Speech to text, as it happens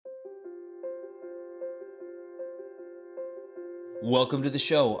Welcome to the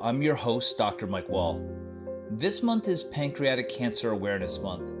show. I'm your host, Dr. Mike Wahl. This month is Pancreatic Cancer Awareness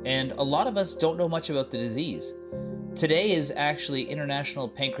Month, and a lot of us don't know much about the disease. Today is actually International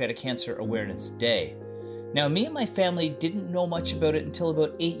Pancreatic Cancer Awareness Day. Now, me and my family didn't know much about it until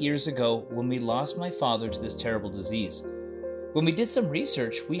about 8 years ago when we lost my father to this terrible disease. When we did some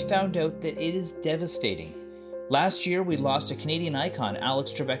research, we found out that it is devastating. Last year, we lost a Canadian icon,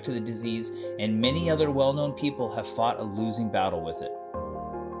 Alex Trebek, to the disease, and many other well-known people have fought a losing battle with it.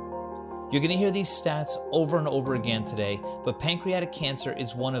 You're going to hear these stats over and over again today, but pancreatic cancer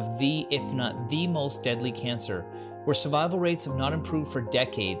is one of the, if not the most deadly cancer, where survival rates have not improved for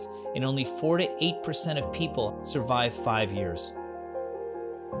decades, and only 4 to 8% of people survive 5 years.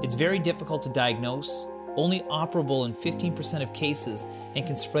 It's very difficult to diagnose, only operable in 15% of cases, and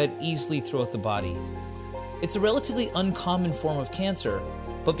can spread easily throughout the body. It's a relatively uncommon form of cancer,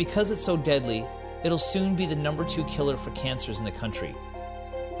 but because it's so deadly, it'll soon be the number 2 killer for cancers in the country.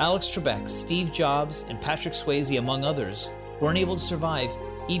 Alex Trebek, Steve Jobs, and Patrick Swayze, among others, weren't able to survive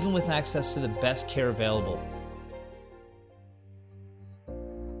even with access to the best care available.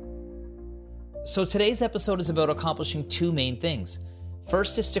 So today's episode is about accomplishing 2 main things.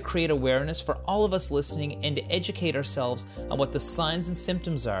 First is to create awareness for all of us listening and to educate ourselves on what the signs and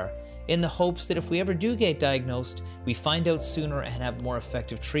symptoms are, in the hopes that if we ever do get diagnosed, we find out sooner and have more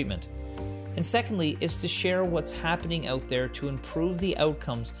effective treatment. And secondly is to share what's happening out there to improve the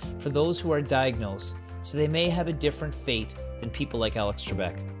outcomes for those who are diagnosed, so they may have a different fate than people like Alex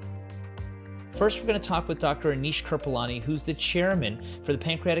Trebek. First, we're going to talk with Dr. Anish Kirpalani, who's the chairman for the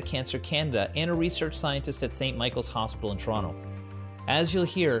Pancreatic Cancer Canada and a research scientist at St. Michael's Hospital in Toronto. As you'll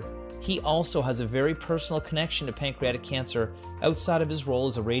hear, he also has a very personal connection to pancreatic cancer outside of his role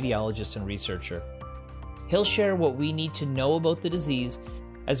as a radiologist and researcher. He'll share what we need to know about the disease,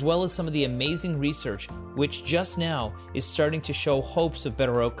 as well as some of the amazing research which just now is starting to show hopes of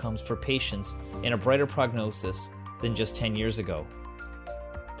better outcomes for patients and a brighter prognosis than just 10 years ago.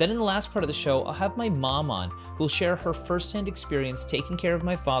 Then in the last part of the show, I'll have my mom on, who'll share her firsthand experience taking care of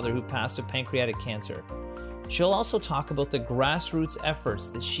my father who passed of pancreatic cancer. She'll also talk about the grassroots efforts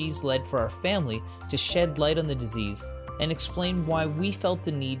that she's led for our family to shed light on the disease and explain why we felt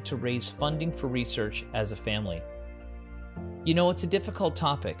the need to raise funding for research as a family. You know, it's a difficult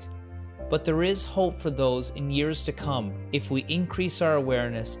topic, but there is hope for those in years to come if we increase our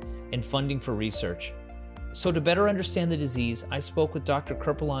awareness and funding for research. So to better understand the disease, I spoke with Dr.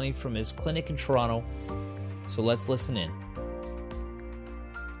 Kirpalani from his clinic in Toronto. So let's listen in.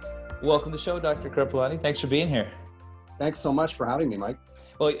 Welcome to the show, Dr. Kirpalani. Thanks for being here. Thanks so much for having me, Mike.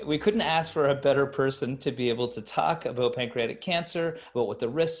 Well, we couldn't ask for a better person to be able to talk about pancreatic cancer, about what the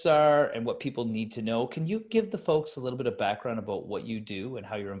risks are and what people need to know. Can you give the folks a little bit of background about what you do and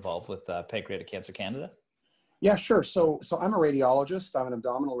how you're involved with Pancreatic Cancer Canada? Yeah, sure. So I'm a radiologist. I'm an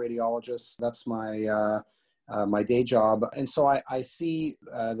abdominal radiologist. That's my day job. And so I see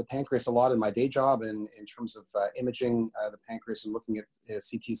the pancreas a lot in my day job in terms of imaging the pancreas and looking at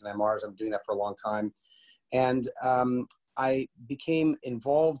CTs and MRs. I've been doing that for a long time. And I became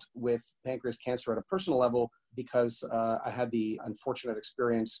involved with pancreas cancer at a personal level because I had the unfortunate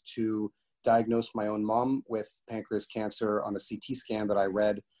experience to diagnose my own mom with pancreas cancer on a CT scan that I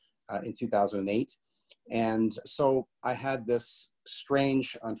read in 2008. And so I had this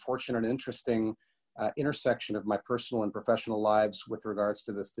strange, unfortunate, interesting intersection of my personal and professional lives with regards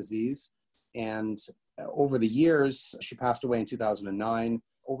to this disease. And over the years, she passed away in 2009.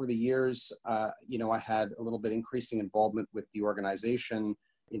 Over the years, I had a little bit increasing involvement with the organization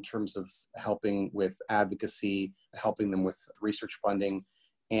in terms of helping with advocacy, helping them with research funding.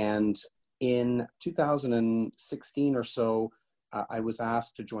 And in 2016 or so, I was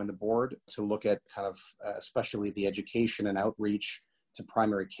asked to join the board to look at kind of especially the education and outreach to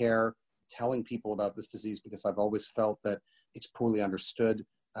primary care, telling people about this disease, because I've always felt that it's poorly understood.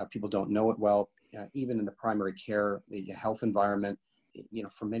 People don't know it well, even in the primary care, the health environment.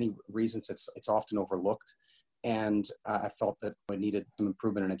 For many reasons, it's often overlooked. And I felt that I needed some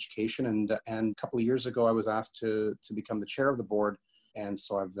improvement in education. And a couple of years ago, I was asked to become the chair of the board. And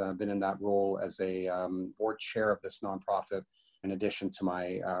so I've been in that role as a board chair of this nonprofit, in addition to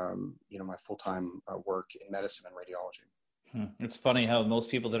my, my full-time work in medicine and radiology. It's funny how most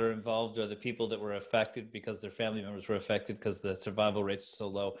people that are involved are the people that were affected because their family members were affected because the survival rates are so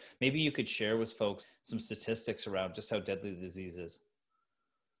low. Maybe you could share with folks some statistics around just how deadly the disease is.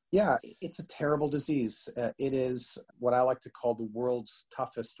 Yeah, it's a terrible disease. It is what I like to call the world's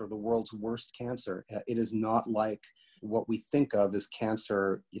toughest or the world's worst cancer. It is not like what we think of as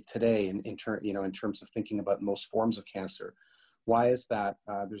cancer today in terms of thinking about most forms of cancer. Why is that?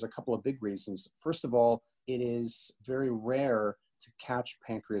 There's a couple of big reasons. First of all, it is very rare to catch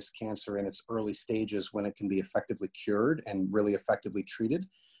pancreas cancer in its early stages when it can be effectively cured and really effectively treated.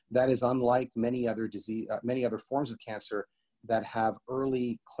 That is unlike many other many other forms of cancer that have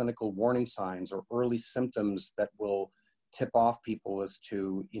early clinical warning signs or early symptoms that will tip off people as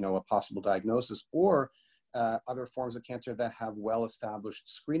to, a possible diagnosis, or other forms of cancer that have well-established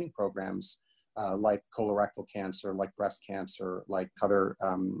screening programs, like colorectal cancer, like breast cancer, like other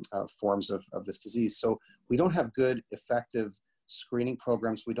forms of this disease. So we don't have good, effective screening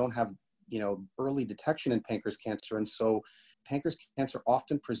programs. We don't have, early detection in pancreas cancer. And so pancreas cancer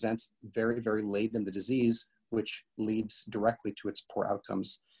often presents very, very late in the disease, which leads directly to its poor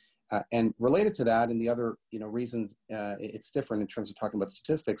outcomes. And related to that, and the other, reason it's different in terms of talking about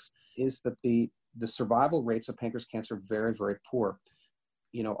statistics, is that the survival rates of pancreas cancer are very, very poor.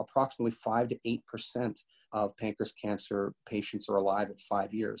 Approximately 5 to 8% of pancreas cancer patients are alive at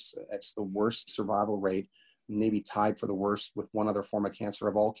 5 years. It's the worst survival rate, maybe tied for the worst with one other form of cancer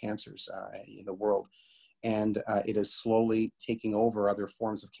of all cancers in the world. And it is slowly taking over other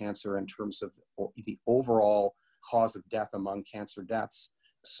forms of cancer in terms of the overall cause of death among cancer deaths.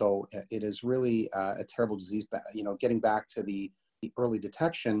 So it is really a terrible disease. Getting back to the early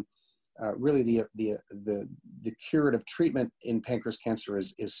detection, really the curative treatment in pancreas cancer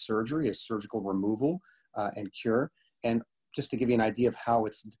is surgery, is surgical removal and cure. And just to give you an idea of how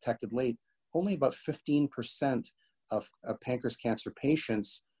it's detected late, only about 15% of pancreas cancer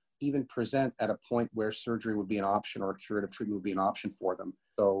patients even present at a point where surgery would be an option or curative treatment would be an option for them.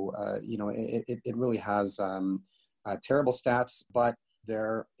 So, it really has terrible stats, but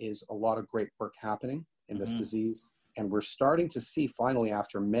there is a lot of great work happening in this disease. And we're starting to see finally,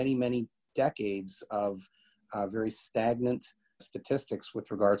 after many, many decades of very stagnant statistics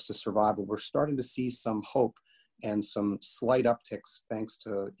with regards to survival, we're starting to see some hope and some slight upticks thanks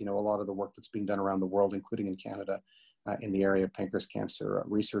to, a lot of the work that's being done around the world, including in Canada, in the area of pancreas cancer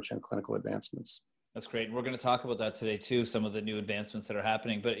research and clinical advancements. That's great. We're going to talk about that today too, some of the new advancements that are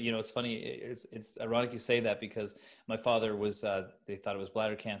happening. But, it's funny, it's ironic you say that, because my father was, they thought it was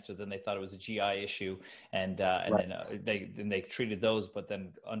bladder cancer, then they thought it was a GI issue. And Right. then they treated those, but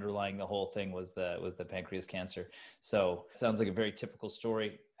then underlying the whole thing was the pancreas cancer. So it sounds like a very typical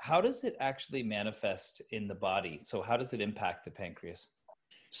story. How does it actually manifest in the body? So how does it impact the pancreas?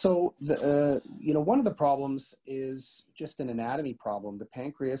 So, one of the problems is just an anatomy problem. The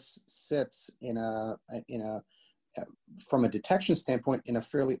pancreas sits from a detection standpoint, in a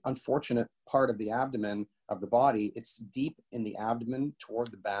fairly unfortunate part of the abdomen of the body. It's deep in the abdomen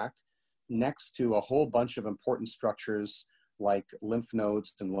toward the back, next to a whole bunch of important structures like lymph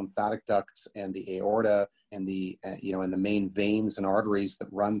nodes and lymphatic ducts and the aorta and the and the main veins and arteries that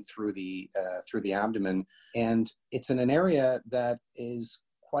run through the abdomen. And it's in an area that is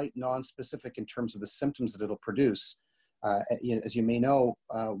quite non-specific in terms of the symptoms that it'll produce. As you may know,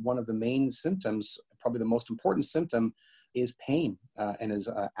 one of the main symptoms, probably the most important symptom, is pain, and is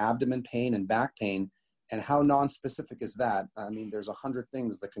abdomen pain and back pain. And how non-specific is that? I mean, there's 100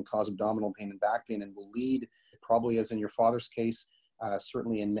 things that can cause abdominal pain and back pain, and will lead, probably as in your father's case,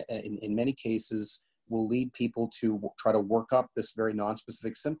 certainly in many cases, will lead people to try to work up this very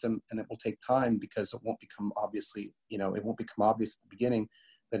non-specific symptom. And it will take time, because it won't become obvious at the beginning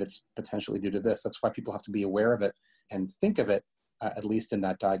that it's potentially due to this. That's why people have to be aware of it and think of it, at least in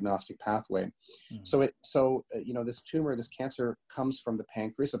that diagnostic pathway. So this tumor, this cancer, comes from the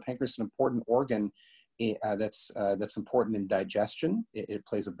pancreas. The pancreas is an important organ that's important in digestion. It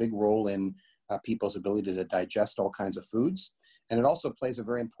plays a big role in people's ability to digest all kinds of foods. And it also plays a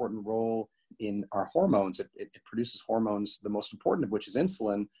very important role in our hormones. It produces hormones, the most important of which is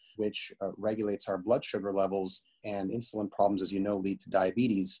insulin, which regulates our blood sugar levels. And insulin problems, as you know, lead to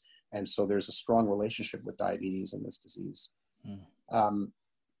diabetes. And so there's a strong relationship with diabetes in this disease. And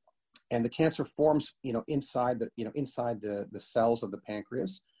the cancer forms, inside the cells of the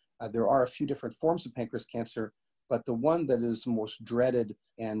pancreas. There are a few different forms of pancreas cancer, but the one that is most dreaded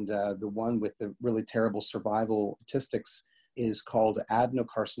and the one with the really terrible survival statistics is called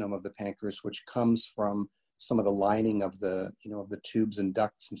adenocarcinoma of the pancreas, which comes from some of the lining of the tubes and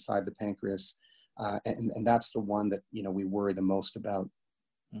ducts inside the pancreas, and that's the one that we worry the most about.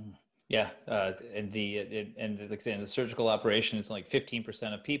 Yeah, and the surgical operation is like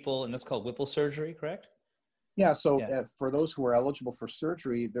 15% of people, and that's called Whipple surgery, correct? Yeah, so for those who are eligible for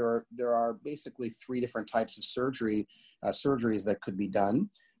surgery, there are basically 3 different types of surgeries that could be done.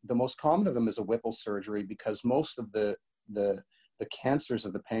 The most common of them is a Whipple surgery, because most of the cancers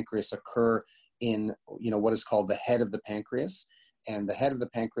of the pancreas occur in what is called the head of the pancreas, and the head of the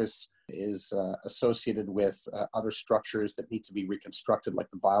pancreas is associated with other structures that need to be reconstructed, like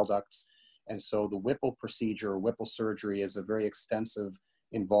the bile ducts. And so the Whipple procedure, Whipple surgery, is a very extensive,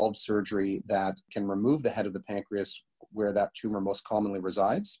 involved surgery that can remove the head of the pancreas where that tumor most commonly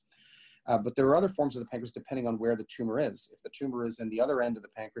resides. But there are other forms of the pancreas depending on where the tumor is. If the tumor is in the other end of the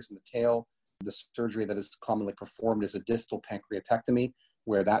pancreas, in the tail, the surgery that is commonly performed is a distal pancreatectomy,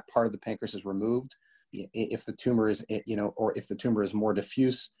 where that part of the pancreas is removed. If the tumor is, or if the tumor is more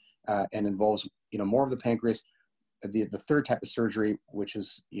diffuse and involves, more of the pancreas, the third type of surgery, which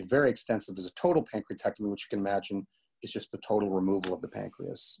is very extensive, is a total pancreatectomy, which you can imagine is just the total removal of the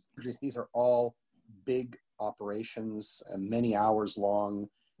pancreas. These are all big operations, many hours long,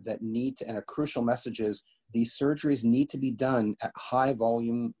 that need to, and a crucial message is these surgeries need to be done at high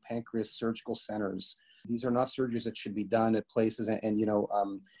volume pancreas surgical centers. These are not surgeries that should be done at places,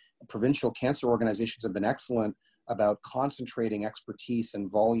 and provincial cancer organizations have been excellent about concentrating expertise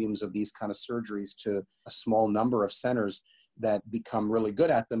and volumes of these kind of surgeries to a small number of centers that become really good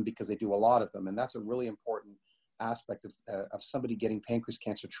at them because they do a lot of them. And that's a really important aspect of somebody getting pancreas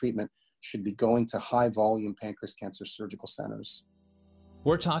cancer treatment, should be going to high volume pancreas cancer surgical centers.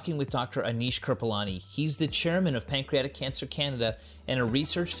 We're talking with Dr. Anish Kirpalani. He's the chairman of Pancreatic Cancer Canada and a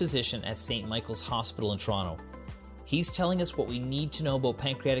research physician at St. Michael's Hospital in Toronto. He's telling us what we need to know about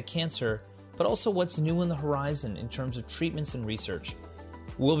pancreatic cancer, but also what's new on the horizon in terms of treatments and research.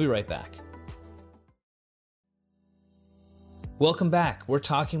 We'll be right back. Welcome back. We're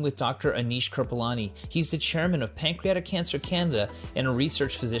talking with Dr. Anish Kirpalani. He's the chairman of Pancreatic Cancer Canada and a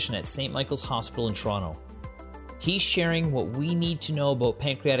research physician at St. Michael's Hospital in Toronto. He's sharing what we need to know about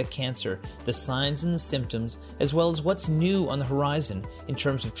pancreatic cancer, the signs and the symptoms, as well as what's new on the horizon in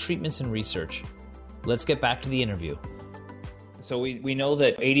terms of treatments and research. Let's get back to the interview. So we know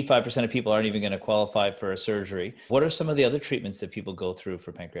that 85% of people aren't even going to qualify for a surgery. What are some of the other treatments that people go through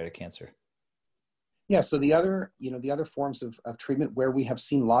for pancreatic cancer? Yeah, so the other forms of treatment where we have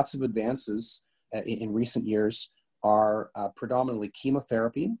seen lots of advances in recent years are predominantly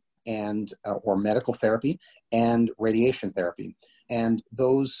chemotherapy and or medical therapy and radiation therapy. And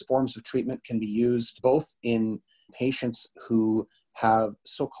those forms of treatment can be used both in patients who have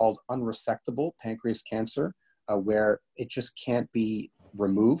so-called unresectable pancreas cancer, where it just can't be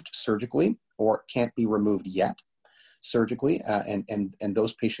removed surgically or can't be removed yet surgically, and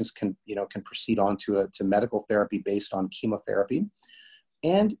those patients can proceed on to medical therapy based on chemotherapy.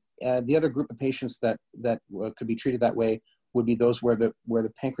 And the other group of patients that could be treated that way would be those where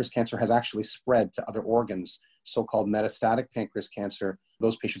the pancreas cancer has actually spread to other organs, so-called metastatic pancreas cancer.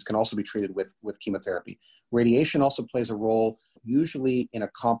 Those patients can also be treated with chemotherapy. Radiation also plays a role, usually in a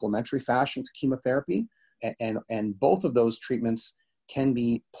complementary fashion to chemotherapy, and both of those treatments can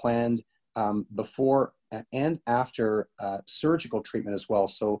be planned before and after surgical treatment as well.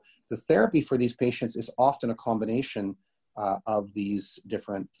 So the therapy for these patients is often a combination of these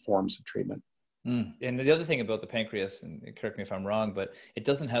different forms of treatment. And the other thing about the pancreas, and correct me if I'm wrong, but it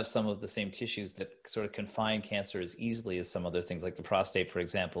doesn't have some of the same tissues that sort of confine cancer as easily as some other things, like the prostate, for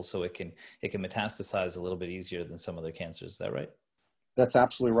example. So it can metastasize a little bit easier than some other cancers. Is that right? That's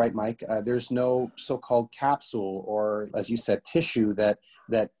absolutely right, Mike. There's no so-called capsule or, as you said, tissue that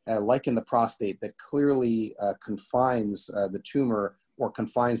like in the prostate, that clearly confines the tumor or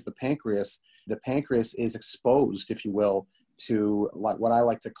confines the pancreas. The pancreas is exposed, if you will, to what I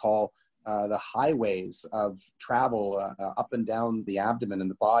like to call the highways of travel up and down the abdomen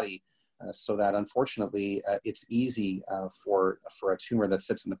and the body, so that unfortunately it's easy for a tumor that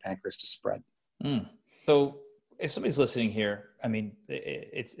sits in the pancreas to spread. So if somebody's listening here, I mean,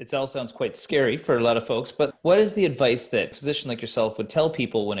 it all sounds quite scary for a lot of folks, but what is the advice that a physician like yourself would tell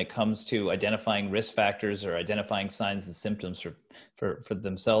people when it comes to identifying risk factors or identifying signs and symptoms for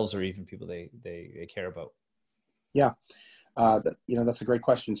themselves or even people they care about? Yeah. That's a great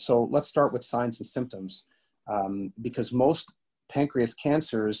question. So let's start with signs and symptoms, because most pancreas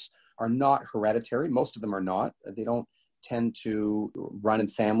cancers are not hereditary. Most of them are not. They don't tend to run in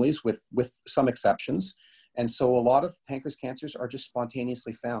families, with some exceptions. And so a lot of pancreas cancers are just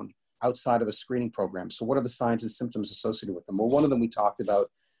spontaneously found outside of a screening program. So what are the signs and symptoms associated with them? Well, one of them we talked about,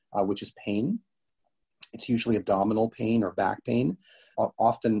 which is pain. It's usually abdominal pain or back pain,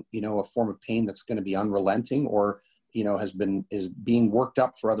 often, a form of pain that's going to be unrelenting or, is being worked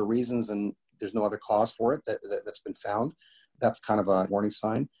up for other reasons and there's no other cause for it that's been found. That's kind of a warning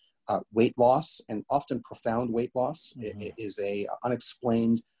sign. Weight loss, and often profound weight loss, is a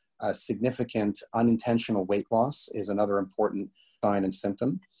unexplained, significant, unintentional weight loss is another important sign and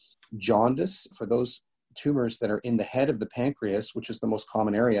symptom. Jaundice, for those tumors that are in the head of the pancreas, which is the most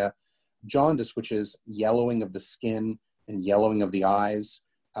common area. Jaundice, which is yellowing of the skin and yellowing of the eyes,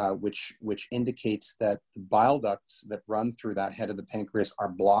 which indicates that the bile ducts that run through that head of the pancreas are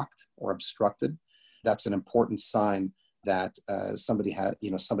blocked or obstructed. That's an important sign that somebody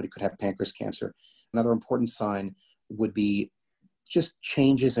could have pancreas cancer. Another important sign would be just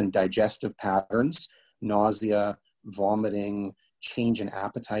changes in digestive patterns, nausea, vomiting, change in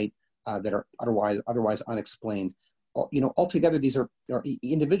appetite that are otherwise unexplained. Altogether, these are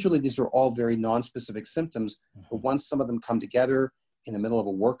individually, these are all very non-specific symptoms, but once some of them come together in the middle of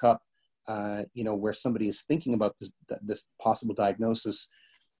a workup, where somebody is thinking about this possible diagnosis,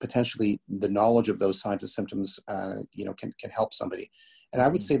 potentially the knowledge of those signs and symptoms, can help somebody. And I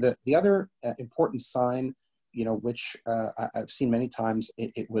would say that the other important sign, which I've seen many times,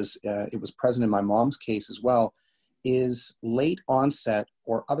 it was present in my mom's case as well, is late onset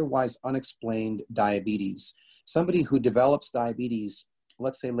or otherwise unexplained diabetes. Somebody who develops diabetes,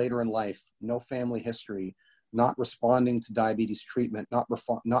 let's say later in life, no family history, not responding to diabetes treatment, not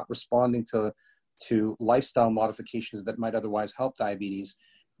responding to lifestyle modifications that might otherwise help diabetes.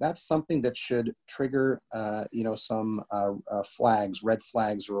 That's something that should trigger, some flags, red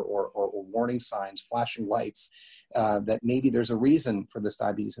flags, or warning signs, flashing lights, that maybe there's a reason for this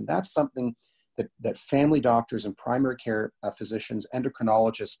diabetes. And that's something that family doctors and primary care physicians,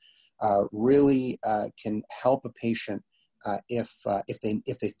 endocrinologists, really can help a patient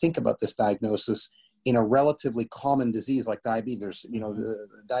if they think about this diagnosis in a relatively common disease like diabetes. The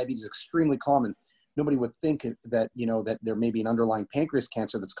diabetes is extremely common. Nobody would think that that there may be an underlying pancreas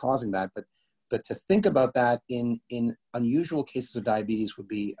cancer that's causing that, but to think about that in unusual cases of diabetes would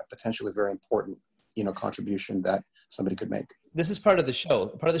be a potentially very important contribution that somebody could make. This is part of the show.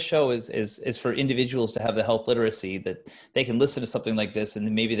 Part of the show is for individuals to have the health literacy that they can listen to something like this, and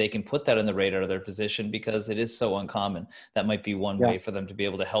then maybe they can put that on the radar of their physician because it is so uncommon. That might be one way for them to be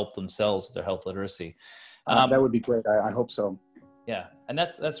able to help themselves with their health literacy. That would be great. I hope so. Yeah, and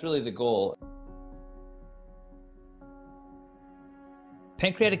that's really the goal.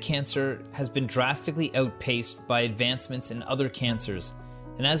 Pancreatic cancer has been drastically outpaced by advancements in other cancers,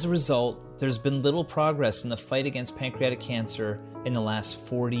 and as a result, there's been little progress in the fight against pancreatic cancer in the last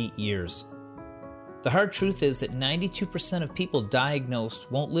 40 years. The hard truth is that 92% of people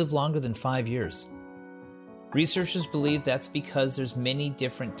diagnosed won't live longer than 5 years. Researchers believe that's because there's many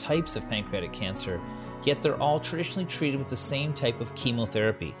different types of pancreatic cancer, yet they're all traditionally treated with the same type of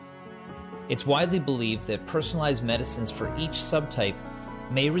chemotherapy. It's widely believed that personalized medicines for each subtype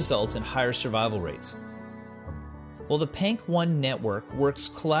may result in higher survival rates. Well, the PANC-1 network works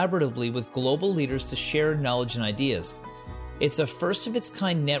collaboratively with global leaders to share knowledge and ideas. It's a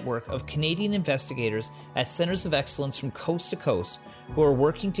first-of-its-kind network of Canadian investigators at centers of excellence from coast to coast who are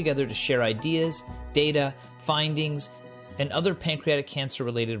working together to share ideas, data, findings, and other pancreatic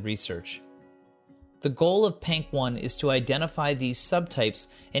cancer-related research. The goal of PANC-1 is to identify these subtypes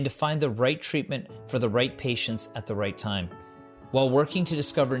and to find the right treatment for the right patients at the right time, while working to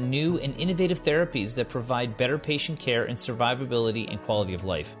discover new and innovative therapies that provide better patient care and survivability and quality of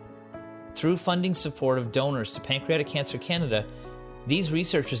life. Through funding support of donors to Pancreatic Cancer Canada, these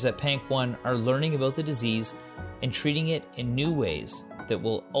researchers at PANC-1 are learning about the disease and treating it in new ways that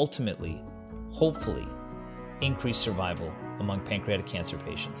will ultimately, hopefully, increase survival among pancreatic cancer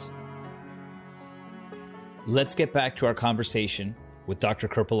patients. Let's get back to our conversation with Dr.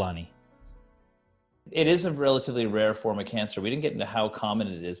 Kirpalani. It is a relatively rare form of cancer. We didn't get into how common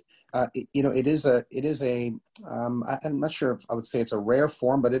it is. I'm not sure if I would say it's a rare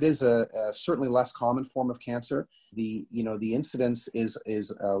form, but it is a certainly less common form of cancer. The incidence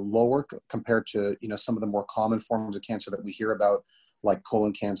is lower compared to, some of the more common forms of cancer that we hear about, like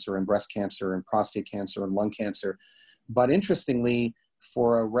colon cancer and breast cancer and prostate cancer and lung cancer. But interestingly,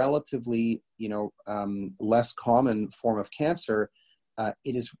 for a relatively, less common form of cancer,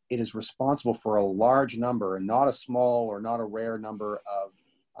 it is responsible for a large number, and not a small or not a rare number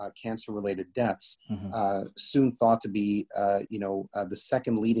of cancer-related deaths. Soon thought to be, the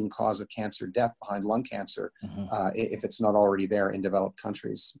second leading cause of cancer death behind lung cancer, if it's not already there in developed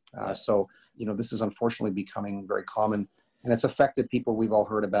countries. So, this is unfortunately becoming very common, and it's affected people we've all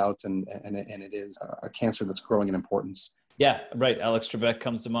heard about, and it is a cancer that's growing in importance. Yeah, right. Alex Trebek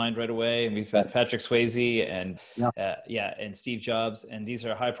comes to mind right away, and we've had Patrick Swayze and and Steve Jobs, and these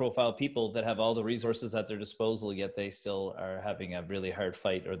are high-profile people that have all the resources at their disposal, yet they still are having a really hard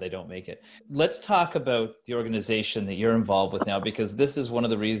fight, or they don't make it. Let's talk about the organization that you're involved with now, because this is one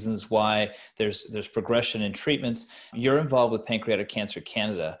of the reasons why there's progression in treatments. You're involved with Pancreatic Cancer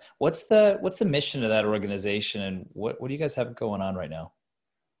Canada. What's the mission of that organization, and what do you guys have going on right now?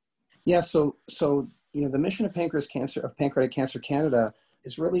 Yeah, so the mission of Pancreatic Cancer Canada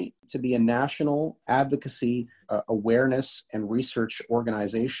is really to be a national advocacy, awareness, and research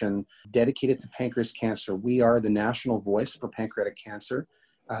organization dedicated to pancreas cancer. We are the national voice for pancreatic cancer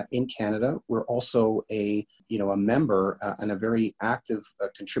in Canada. We're also a member and a very active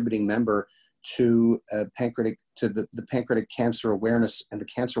contributing member to the pancreatic cancer awareness and the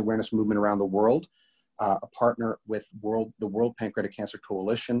cancer awareness movement around the world. A partner with the World Pancreatic Cancer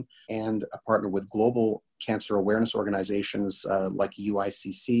Coalition, and a partner with global cancer awareness organizations like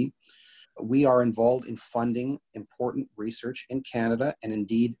UICC. We are involved in funding important research in Canada and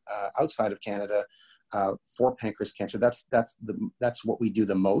indeed outside of Canada for pancreas cancer. That's what we do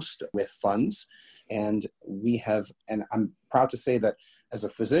the most with funds, and and I'm proud to say that as a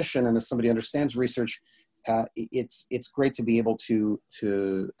physician and as somebody who understands research, it's great to be able to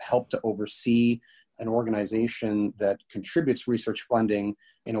help to oversee an organization that contributes research funding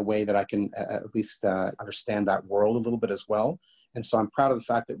in a way that I can at least understand that world a little bit as well. And so I'm proud of the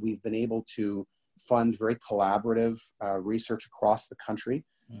fact that we've been able to fund very collaborative research across the country,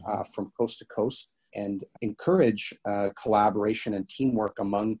 from coast to coast, and encourage collaboration and teamwork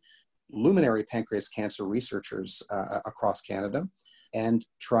among luminary pancreas cancer researchers across Canada, and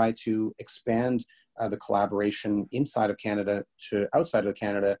try to expand the collaboration inside of Canada to outside of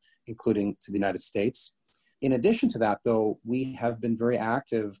Canada, including to the United States. In addition to that, though, we have been very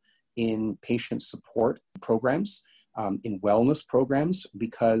active in patient support programs, in wellness programs,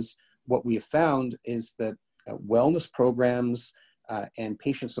 because what we have found is that wellness programs and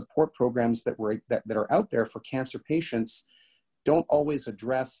patient support programs that are out there for cancer patients don't always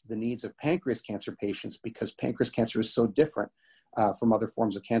address the needs of pancreas cancer patients, because pancreas cancer is so different from other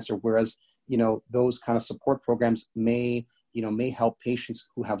forms of cancer. Whereas, those kind of support programs may help patients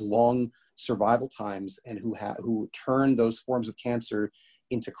who have long survival times and who turn those forms of cancer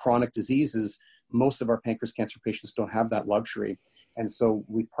into chronic diseases. Most of our pancreas cancer patients don't have that luxury. And so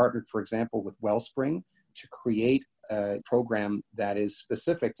we partnered, for example, with Wellspring to create a program that is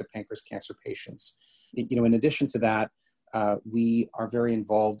specific to pancreas cancer patients. In addition to that, we are very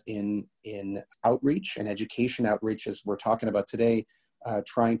involved in outreach and education outreach, as we're talking about today,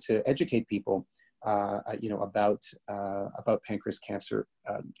 trying to educate people, about pancreas cancer,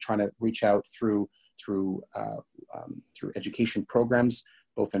 trying to reach out through education programs,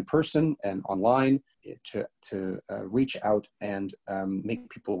 both in person and online, to reach out and make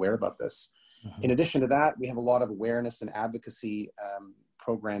people aware about this. Mm-hmm. In addition to that, we have a lot of awareness and advocacy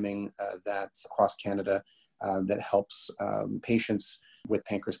programming that's across Canada that helps patients with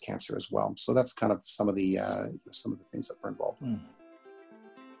pancreas cancer as well. So that's kind of some of the things that we're involved with.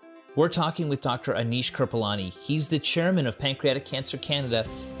 We're talking with Dr. Anish Kirpalani. He's the chairman of Pancreatic Cancer Canada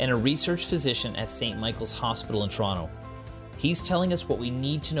and a research physician at St. Michael's Hospital in Toronto. He's telling us what we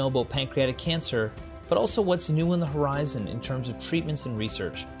need to know about pancreatic cancer, but also what's new on the horizon in terms of treatments and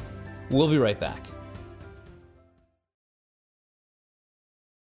research. We'll be right back.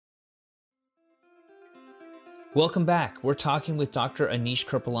 Welcome back. We're talking with Dr. Anish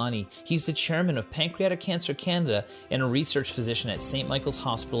Kirpalani. He's the chairman of Pancreatic Cancer Canada and a research physician at St. Michael's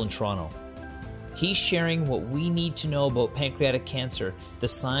Hospital in Toronto. He's sharing what we need to know about pancreatic cancer, the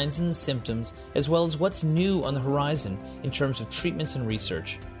signs and the symptoms, as well as what's new on the horizon in terms of treatments and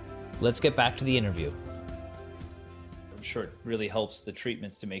research. Let's get back to the interview. I'm sure it really helps the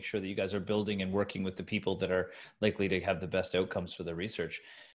treatments to make sure that you guys are building and working with the people that are likely to have the best outcomes for the research.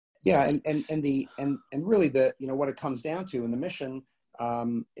 Yeah, and really what it comes down to in the mission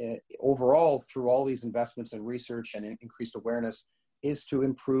overall, through all these investments in research and increased awareness, is to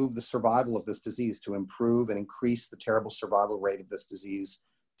improve the survival of this disease, to improve and increase the terrible survival rate of this disease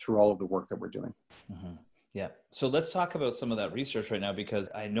through all of the work that we're doing. Mm-hmm. Yeah. So let's talk about some of that research right now, because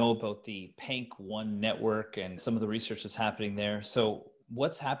I know about the PANC-1 network and some of the research that's happening there. So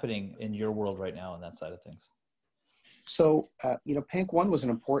what's happening in your world right now on that side of things? So, PANC-1 was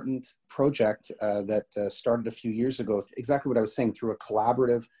an important project that started a few years ago, exactly what I was saying, through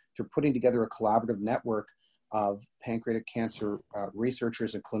putting together a collaborative network of pancreatic cancer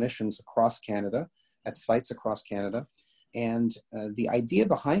researchers and clinicians across Canada, at sites across Canada. And the idea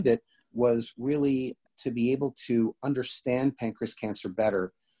behind it was really to be able to understand pancreas cancer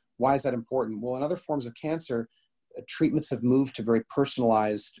better. Why is that important? Well, in other forms of cancer, treatments have moved to very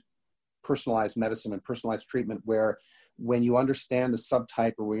personalized medicine and personalized treatment, where when you understand the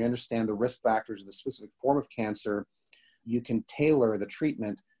subtype or when you understand the risk factors of the specific form of cancer, you can tailor the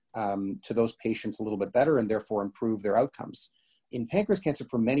treatment to those patients a little bit better and therefore improve their outcomes. In pancreas cancer,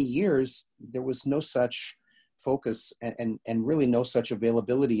 for many years, there was no such focus and really no such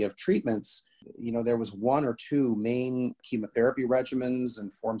availability of treatments. There was one or two main chemotherapy regimens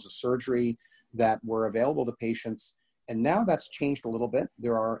and forms of surgery that were available to patients. And now that's changed a little bit.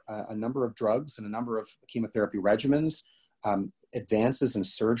 There are a number of drugs and a number of chemotherapy regimens, advances in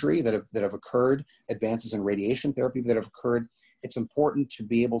surgery that have occurred, advances in radiation therapy that have occurred. It's important to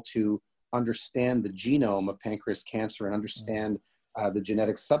be able to understand the genome of pancreas cancer and understand the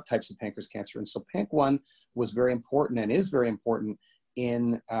genetic subtypes of pancreas cancer. And so PANC1 was very important and is very important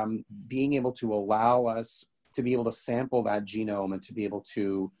in being able to allow us to be able to sample that genome and to be able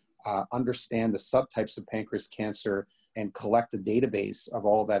to understand the subtypes of pancreas cancer and collect a database of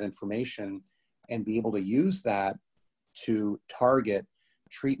all of that information and be able to use that to target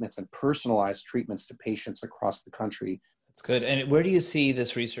treatments and personalized treatments to patients across the country. That's good. And where do you see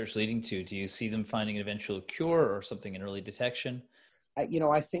this research leading to? Do you see them finding an eventual cure or something in early detection?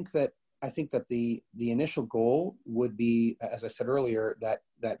 I think that the initial goal would be, as I said earlier, that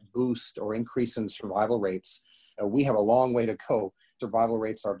boost or increase in survival rates. We have a long way to go. Survival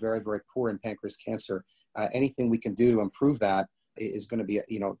rates are very, very poor in pancreas cancer. Anything we can do to improve that is going to be,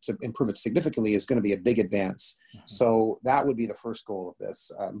 to improve it significantly is going to be a big advance. Mm-hmm. So that would be the first goal of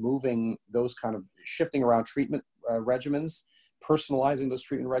this, moving those kind of shifting around treatment regimens, personalizing those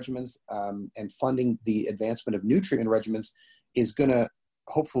treatment regimens, and funding the advancement of new treatment regimens is going to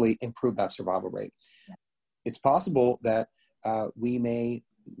hopefully improve that survival rate. It's possible that we may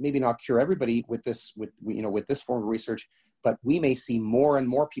maybe not cure everybody with this form of research, but we may see more and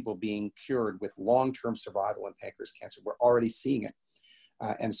more people being cured with long-term survival in pancreas cancer. We're already seeing it.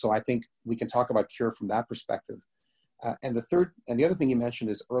 And so I think we can talk about cure from that perspective. And the other thing you mentioned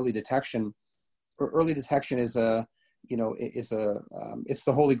is early detection. Early detection is it's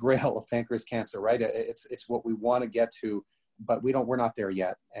the holy grail of pancreas cancer, right? It's what we want to get to, but we're not there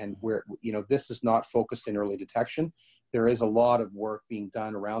yet. And this is not focused in early detection. There is a lot of work being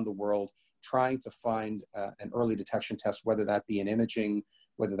done around the world trying to find an early detection test, whether that be in imaging,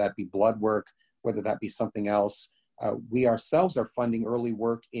 whether that be blood work, whether that be something else. We ourselves are funding early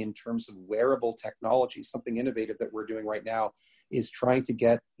work in terms of wearable technology. Something innovative that we're doing right now is trying to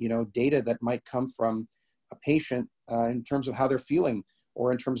get, data that might come from a patient in terms of how they're feeling,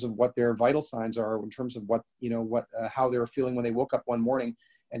 or in terms of what their vital signs are, or in terms of how they were feeling when they woke up one morning,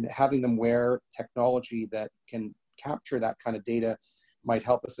 and having them wear technology that can capture that kind of data might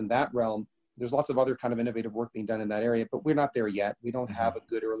help us in that realm. There's lots of other kind of innovative work being done in that area, but we're not there yet. We don't have a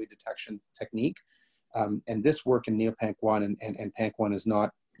good early detection technique. And this work in NeoPanc1 and PANC1 is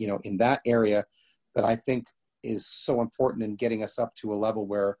not, in that area, that I think is so important in getting us up to a level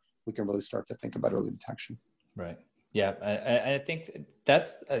where we can really start to think about early detection. Right. Yeah. I think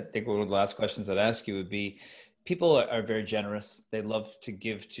one of the last questions I'd ask you would be, people are very generous. They love to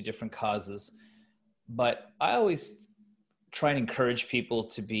give to different causes, but I always try and encourage people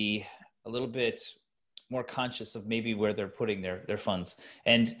to be a little bit more conscious of maybe where they're putting their funds.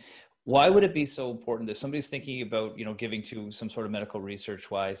 And why would it be so important if somebody's thinking about, giving to some sort of medical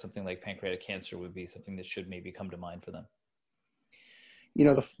research, why something like pancreatic cancer would be something that should maybe come to mind for them?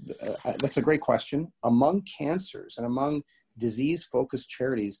 That's a great question. Among cancers and among disease-focused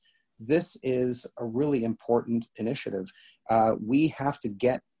charities, this is a really important initiative. We have to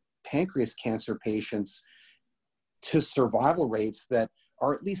get pancreas cancer patients to survival rates that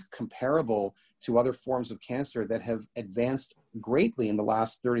are at least comparable to other forms of cancer that have advanced greatly in the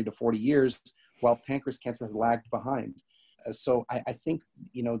last 30 to 40 years, while pancreas cancer has lagged behind. So I think,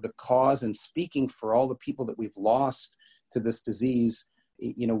 the cause, and speaking for all the people that we've lost to this disease,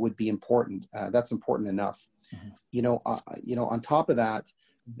 would be important. That's important enough. Mm-hmm. On top of that,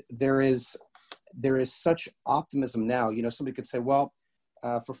 there is such optimism now. Somebody could say, well,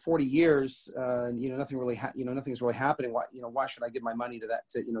 for 40 years, nothing's really happening. Why should I give my money to that,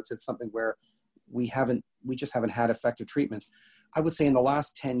 to something where we just haven't had effective treatments? I would say in the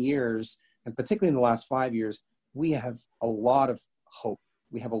last 10 years, and particularly in the last 5 years, we have a lot of hope.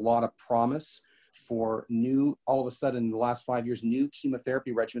 We have a lot of promise for all of a sudden in the last 5 years, new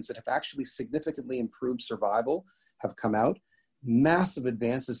chemotherapy regimens that have actually significantly improved survival have come out. Massive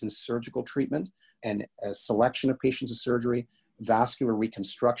advances in surgical treatment and selection of patients of surgery, vascular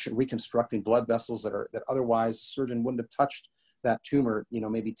reconstructing blood vessels that otherwise a surgeon wouldn't have touched that tumor,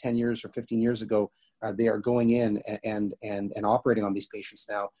 maybe 10 years or 15 years ago. They are going in and operating on these patients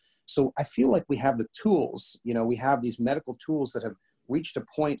now. So I feel like we have the tools, we have these medical tools that have reached a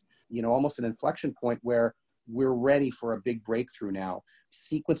point, almost an inflection point where we're ready for a big breakthrough now.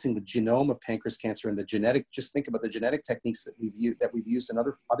 Sequencing the genome of pancreas cancer and just think about the genetic techniques that we've used in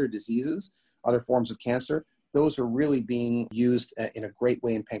other diseases, other forms of cancer. Those are really being used in a great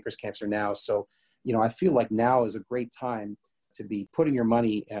way in pancreas cancer now. So, I feel like now is a great time to be putting your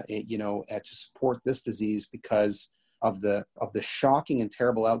money, to support this disease because of the shocking and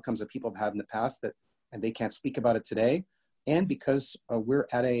terrible outcomes that people have had in the past that and they can't speak about it today, and because we're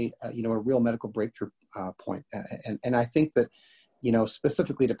at a real medical breakthrough point. And I think that,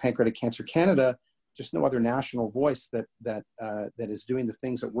 specifically to Pancreatic Cancer Canada, there's no other national voice that is doing the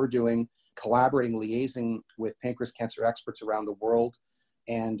things that we're doing, collaborating, liaising with pancreas cancer experts around the world,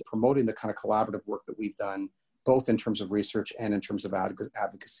 and promoting the kind of collaborative work that we've done, both in terms of research and in terms of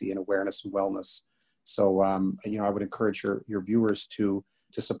advocacy and awareness and wellness. So, I would encourage your viewers to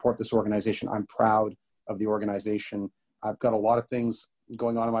support this organization. I'm proud of the organization. I've got a lot of things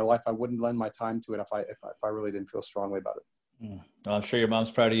going on in my life. I wouldn't lend my time to it if I really didn't feel strongly about it. Well, I'm sure your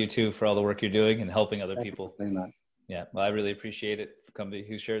mom's proud of you too for all the work you're doing and helping other Thanks people. for saying that. Yeah, well, I really appreciate it. Somebody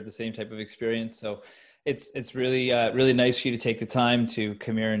who shared the same type of experience. So it's really really nice for you to take the time to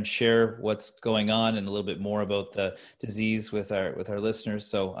come here and share what's going on and a little bit more about the disease with our listeners.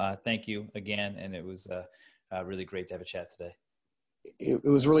 So thank you again, and it was really great to have a chat today. It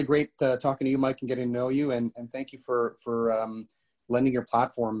was really great talking to you, Mike, and getting to know you, and thank you for lending your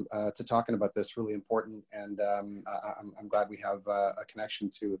platform to talking about this. Really important, and I'm glad we have a connection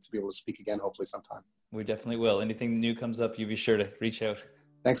to be able to speak again, hopefully sometime. We definitely will. Anything new comes up, you be sure to reach out.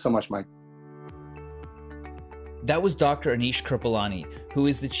 Thanks so much, Mike. That was Dr. Anish Kirpalani, who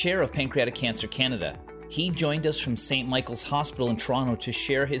is the chair of Pancreatic Cancer Canada. He joined us from St. Michael's Hospital in Toronto to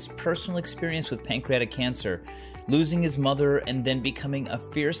share his personal experience with pancreatic cancer, losing his mother and then becoming a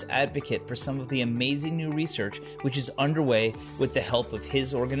fierce advocate for some of the amazing new research which is underway with the help of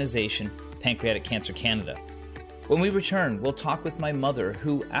his organization, Pancreatic Cancer Canada. When we return, we'll talk with my mother,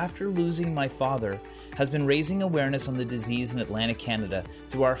 who, after losing my father, has been raising awareness on the disease in Atlantic Canada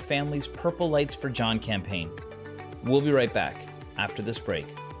through our family's Purple Lights for John campaign. We'll be right back after this break.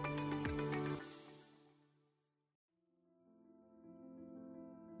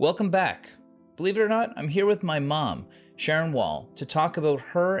 Welcome back. Believe it or not, I'm here with my mom, Sharon Wahl, to talk about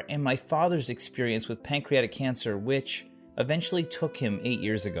her and my father's experience with pancreatic cancer, which eventually took him 8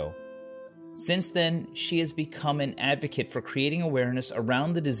 years ago. Since then, she has become an advocate for creating awareness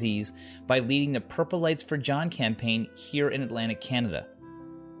around the disease by leading the Purple Lights for John campaign here in Atlantic Canada.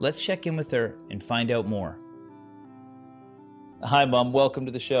 Let's check in with her and find out more. Hi, Mom. Welcome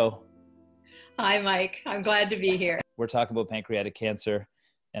to the show. Hi, Mike. I'm glad to be here. We're talking about pancreatic cancer,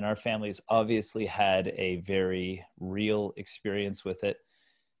 and our family's obviously had a very real experience with it.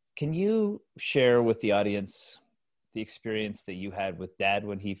 Can you share with the audience the experience that you had with Dad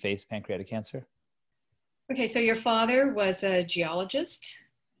when he faced pancreatic cancer? Okay, so your father was a geologist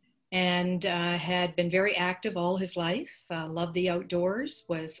and had been very active all his life, loved the outdoors,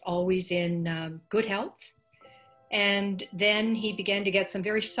 was always in good health. And then he began to get some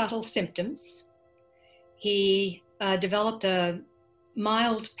very subtle symptoms. He developed a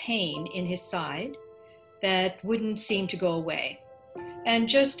mild pain in his side that wouldn't seem to go away. And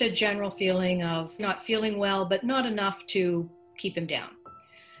just a general feeling of not feeling well, but not enough to keep him down.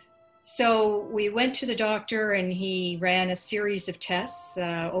 So we went to the doctor and he ran a series of tests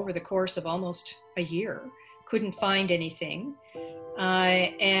over the course of almost a year. Couldn't find anything.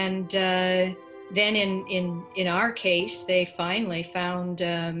 Then in our case, they finally found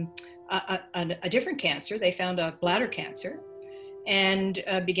a different cancer. They found a bladder cancer and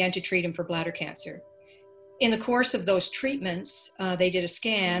began to treat him for bladder cancer. In the course of those treatments, they did a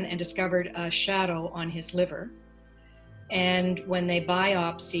scan and discovered a shadow on his liver. And when they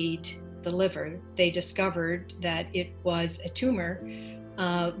biopsied the liver, they discovered that it was a tumor,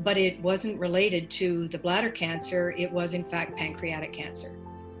 but it wasn't related to the bladder cancer. It was, in fact, pancreatic cancer.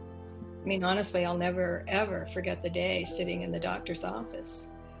 I mean, honestly, I'll never, ever forget the day sitting in the doctor's office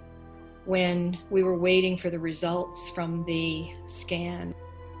when we were waiting for the results from the scan.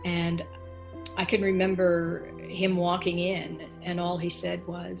 And I can remember him walking in and all he said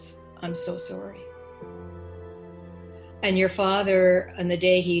was, "I'm so sorry." And your father, on the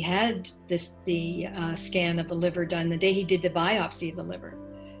day he had the scan of the liver done, the day he did the biopsy of the liver,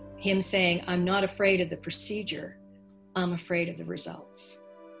 him saying, "I'm not afraid of the procedure, I'm afraid of the results."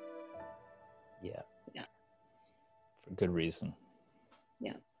 Yeah. Yeah. For good reason.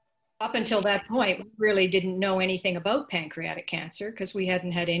 Yeah. Up until that point, we really didn't know anything about pancreatic cancer because we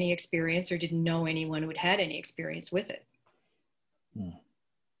hadn't had any experience or didn't know anyone who'd had any experience with it.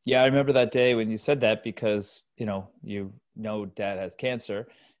 Yeah, I remember that day when you said that because, Dad has cancer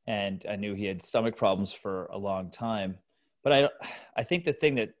and I knew he had stomach problems for a long time. But I think the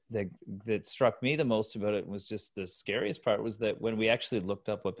thing that struck me the most about it was just the scariest part was that when we actually looked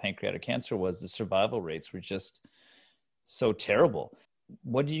up what pancreatic cancer was, the survival rates were just so terrible.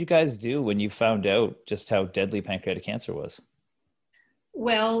 What did you guys do when you found out just how deadly pancreatic cancer was?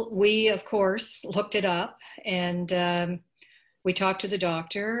 Well, we, of course, looked it up and We talked to the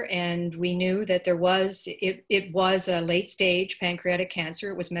doctor, and we knew that it was a late stage pancreatic cancer.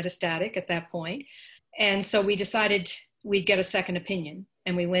 It was metastatic at that point. And so we decided we'd get a second opinion.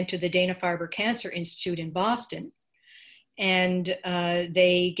 And we went to the Dana-Farber Cancer Institute in Boston, and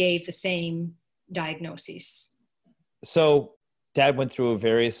they gave the same diagnoses. So Dad went through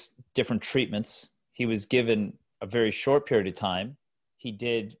various different treatments. He was given a very short period of time. He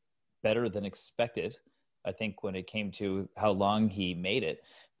did better than expected, I think, when it came to how long he made it.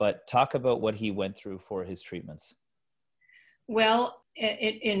 But talk about what he went through for his treatments. Well,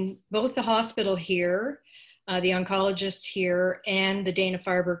 in both the hospital here, the oncologist here, and the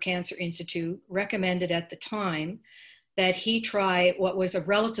Dana-Farber Cancer Institute recommended at the time that he try what was a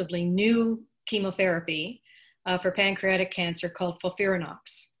relatively new chemotherapy for pancreatic cancer called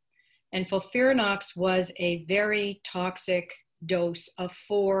FOLFIRINOX. And FOLFIRINOX was a very toxic dose of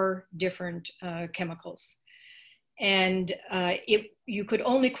 4 different chemicals. And you could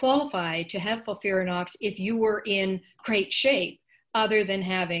only qualify to have FOLFIRINOX if you were in great shape, other than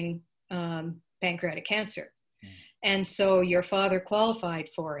having pancreatic cancer. And so your father qualified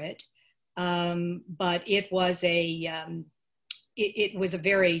for it, but it was a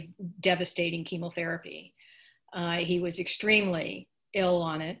very devastating chemotherapy. He was extremely ill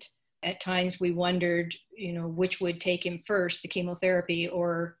on it. At times we wondered, which would take him first, the chemotherapy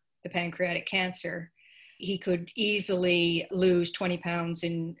or the pancreatic cancer. He could easily lose 20 pounds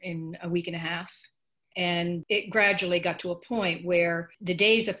in a week and a half. And it gradually got to a point where the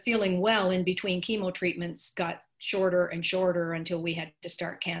days of feeling well in between chemo treatments got shorter and shorter until we had to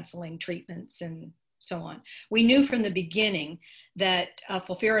start canceling treatments and so on. We knew from the beginning that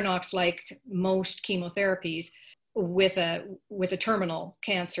FOLFIRINOX, like most chemotherapies, with a terminal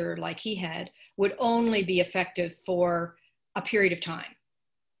cancer like he had, would only be effective for a period of time.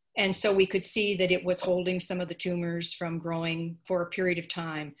 And so we could see that it was holding some of the tumors from growing for a period of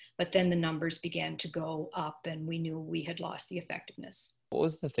time, but then the numbers began to go up and we knew we had lost the effectiveness. What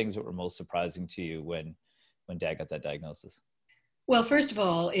was the things that were most surprising to you when Dad got that diagnosis? Well, first of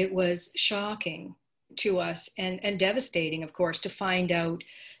all, it was shocking to us and devastating, of course, to find out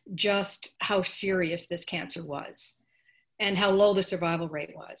just how serious this cancer was and how low the survival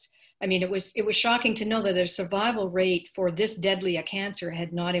rate was. I mean, it was shocking to know that the survival rate for this deadly a cancer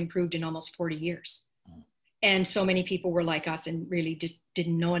had not improved in almost 40 years. And so many people were like us and really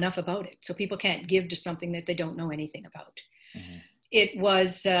didn't know enough about it. So people can't give to something that they don't know anything about. Mm-hmm. It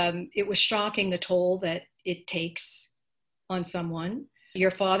was shocking, the toll that it takes on someone. Your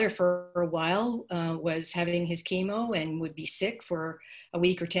father, for a while, was having his chemo and would be sick for a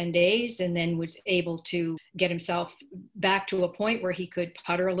week or 10 days, and then was able to get himself back to a point where he could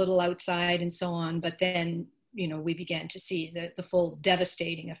putter a little outside and so on. But then, we began to see the full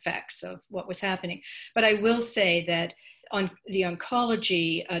devastating effects of what was happening. But I will say that the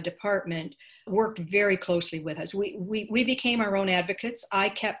oncology department worked very closely with us. We became our own advocates. I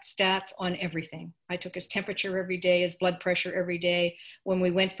kept stats on everything. I took his temperature every day, his blood pressure every day. When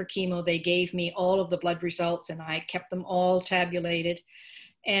we went for chemo, they gave me all of the blood results and I kept them all tabulated.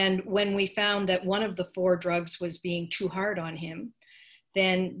 And when we found that one of the 4 drugs was being too hard on him,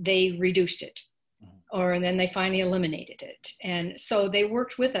 then they reduced it. And then they finally eliminated it. And so they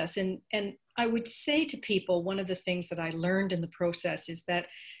worked with us. And I would say to people, one of the things that I learned in the process is that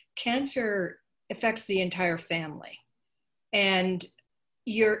cancer affects the entire family. And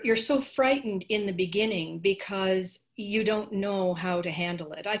you're so frightened in the beginning because you don't know how to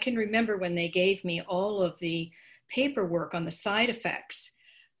handle it. I can remember when they gave me all of the paperwork on the side effects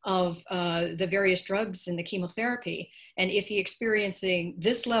of the various drugs and the chemotherapy. And if you're experiencing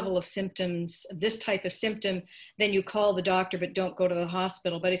this level of symptoms, this type of symptom, then you call the doctor, but don't go to the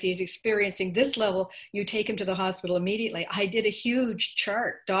hospital. But if he's experiencing this level, you take him to the hospital immediately. I did a huge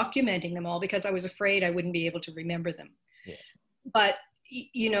chart documenting them all because I was afraid I wouldn't be able to remember them. Yeah. But,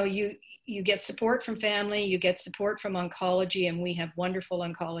 you get support from family, you get support from oncology, and we have wonderful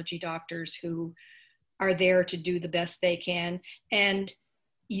oncology doctors who are there to do the best they can. And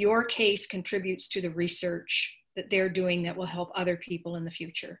your case contributes to the research that they're doing that will help other people in the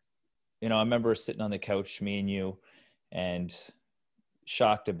future. I remember sitting on the couch, me and you, and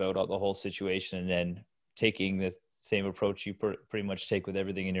shocked about the whole situation, and then taking the same approach you pretty much take with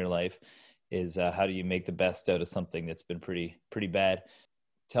everything in your life is how do you make the best out of something that's been pretty bad.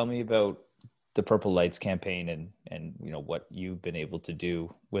 Tell me about the Purple Lights campaign and what you've been able to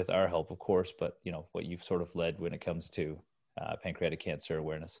do with our help, of course, but what you've sort of led when it comes to pancreatic cancer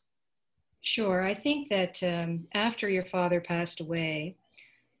awareness. Sure. I think that after your father passed away,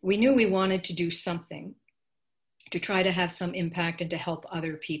 we knew we wanted to do something to try to have some impact and to help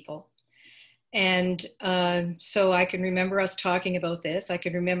other people. And so I can remember us talking about this. I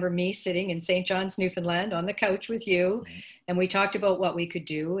can remember me sitting in St. John's, Newfoundland on the couch with you. Mhm. And we talked about what we could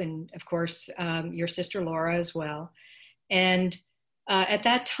do. And of course, your sister Laura as well. And at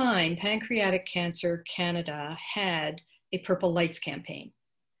that time, Pancreatic Cancer Canada had a Purple Lights campaign.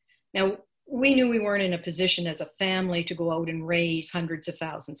 Now, we knew we weren't in a position as a family to go out and raise hundreds of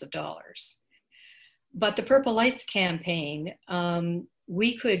thousands of dollars. But the Purple Lights campaign,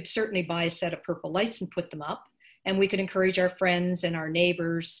 we could certainly buy a set of purple lights and put them up. And we could encourage our friends and our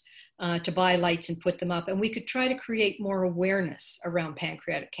neighbors to buy lights and put them up. And we could try to create more awareness around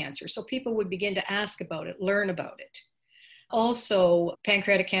pancreatic cancer so people would begin to ask about it, learn about it. Also,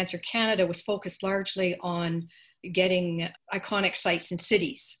 Pancreatic Cancer Canada was focused largely on getting iconic sites in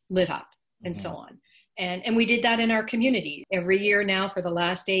cities lit up and so on. And we did that in our community. Every year now for the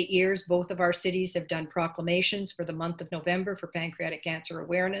last 8 years, both of our cities have done proclamations for the month of November for pancreatic cancer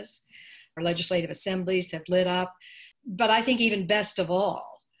awareness. Our legislative assemblies have lit up. But I think even best of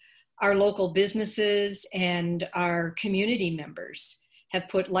all, our local businesses and our community members have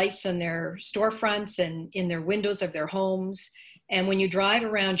put lights on their storefronts and in their windows of their homes. And when you drive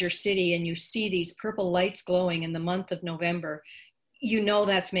around your city and you see these purple lights glowing in the month of November, you know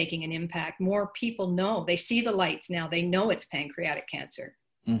that's making an impact. More people know. They see the lights now. They know it's pancreatic cancer.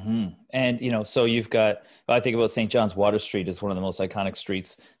 Mm-hmm. And, so you've got, I think about St. John's Water Street is one of the most iconic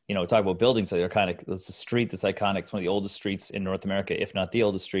streets, talk about buildings that are it's a street that's iconic. It's one of the oldest streets in North America, if not the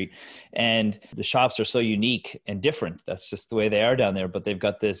oldest street. And the shops are so unique and different. That's just the way they are down there. But they've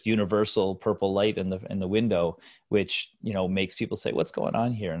got this universal purple light in the window, which, makes people say, what's going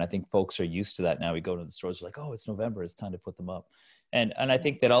on here? And I think folks are used to that now. We go to the stores, they're like, oh, it's November. It's time to put them up. And I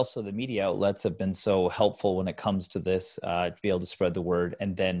think that also the media outlets have been so helpful when it comes to this, to be able to spread the word.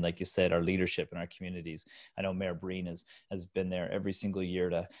 And then, like you said, our leadership in our communities. I know Mayor Breen has been there every single year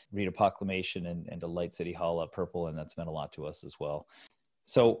to read a proclamation and to light City Hall up purple. And that's meant a lot to us as well.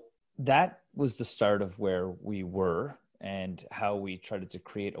 So that was the start of where we were and how we tried to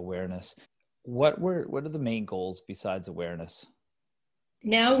create awareness. What are the main goals besides awareness?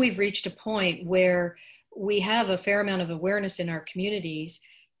 Now we've reached a point where we have a fair amount of awareness in our communities,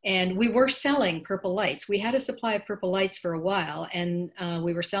 and we were selling purple lights. We had a supply of purple lights for a while, and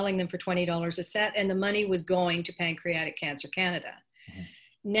we were selling them for $20 a set, and the money was going to Pancreatic Cancer Canada. Mm-hmm.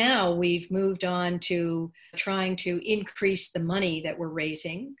 Now we've moved on to trying to increase the money that we're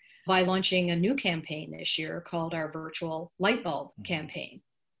raising by launching a new campaign this year called our virtual light bulb mm-hmm. campaign.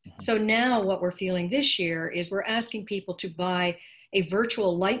 Mm-hmm. So now what we're feeling this year is we're asking people to buy a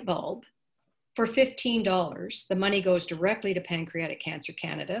virtual light bulb for $15. The money goes directly to Pancreatic Cancer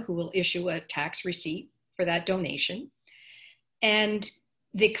Canada, who will issue a tax receipt for that donation. And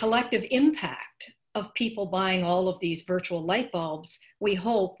the collective impact of people buying all of these virtual light bulbs, we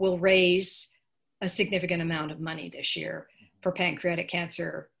hope will raise a significant amount of money this year for pancreatic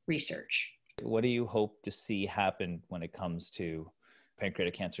cancer research. What do you hope to see happen when it comes to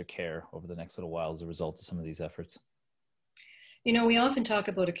pancreatic cancer care over the next little while as a result of some of these efforts? We often talk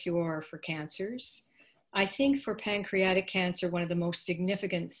about a cure for cancers. I think for pancreatic cancer, one of the most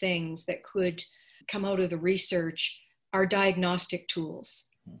significant things that could come out of the research are diagnostic tools.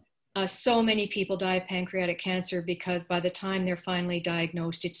 So many people die of pancreatic cancer because by the time they're finally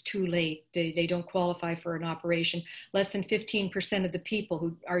diagnosed, it's too late. They don't qualify for an operation. Less than 15% of the people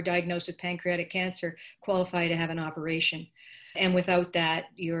who are diagnosed with pancreatic cancer qualify to have an operation. And without that,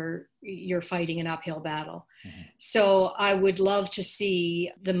 you're fighting an uphill battle. Mm-hmm. So I would love to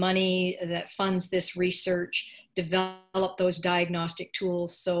see the money that funds this research develop those diagnostic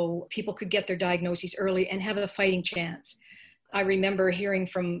tools so people could get their diagnoses early and have a fighting chance. I remember hearing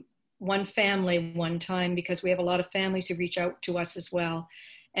from one family one time, because we have a lot of families who reach out to us as well,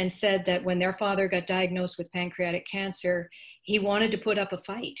 and said that when their father got diagnosed with pancreatic cancer, he wanted to put up a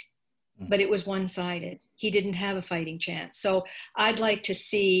fight. But it was one-sided. He didn't have a fighting chance. So I'd like to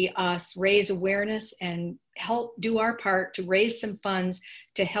see us raise awareness and help do our part to raise some funds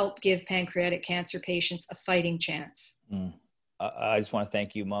to help give pancreatic cancer patients a fighting chance. I just want to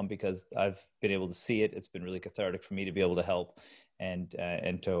thank you, Mom, because I've been able to see it. It's been really cathartic for me to be able to help and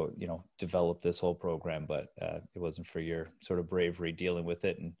to develop this whole program. But it wasn't for your sort of bravery dealing with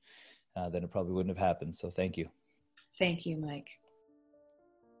it, and then it probably wouldn't have happened. So thank you. Thank you, Mike.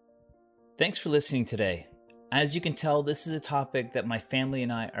 Thanks for listening today. As you can tell, this is a topic that my family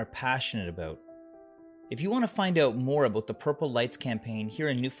and I are passionate about. If you want to find out more about the Purple Lights campaign here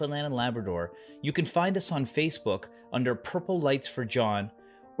in Newfoundland and Labrador, you can find us on Facebook under Purple Lights for John,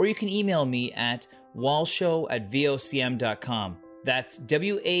 or you can email me at wahlshow@vocm.com. That's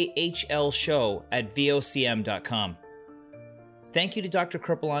WAHL show@vocm.com. Thank you to Dr.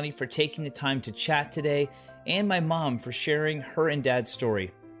 Kirpalani for taking the time to chat today, and my mom for sharing her and Dad's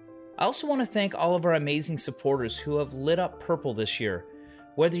story. I also want to thank all of our amazing supporters who have lit up purple this year.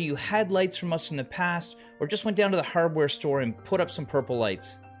 Whether you had lights from us in the past or just went down to the hardware store and put up some purple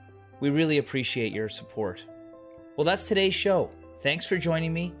lights, we really appreciate your support. Well, that's today's show. Thanks for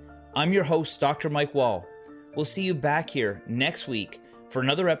joining me. I'm your host, Dr. Mike Wahl. We'll see you back here next week for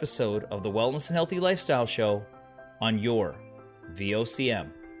another episode of the Wellness and Healthy Lifestyle Show on your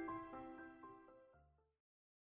VOCM.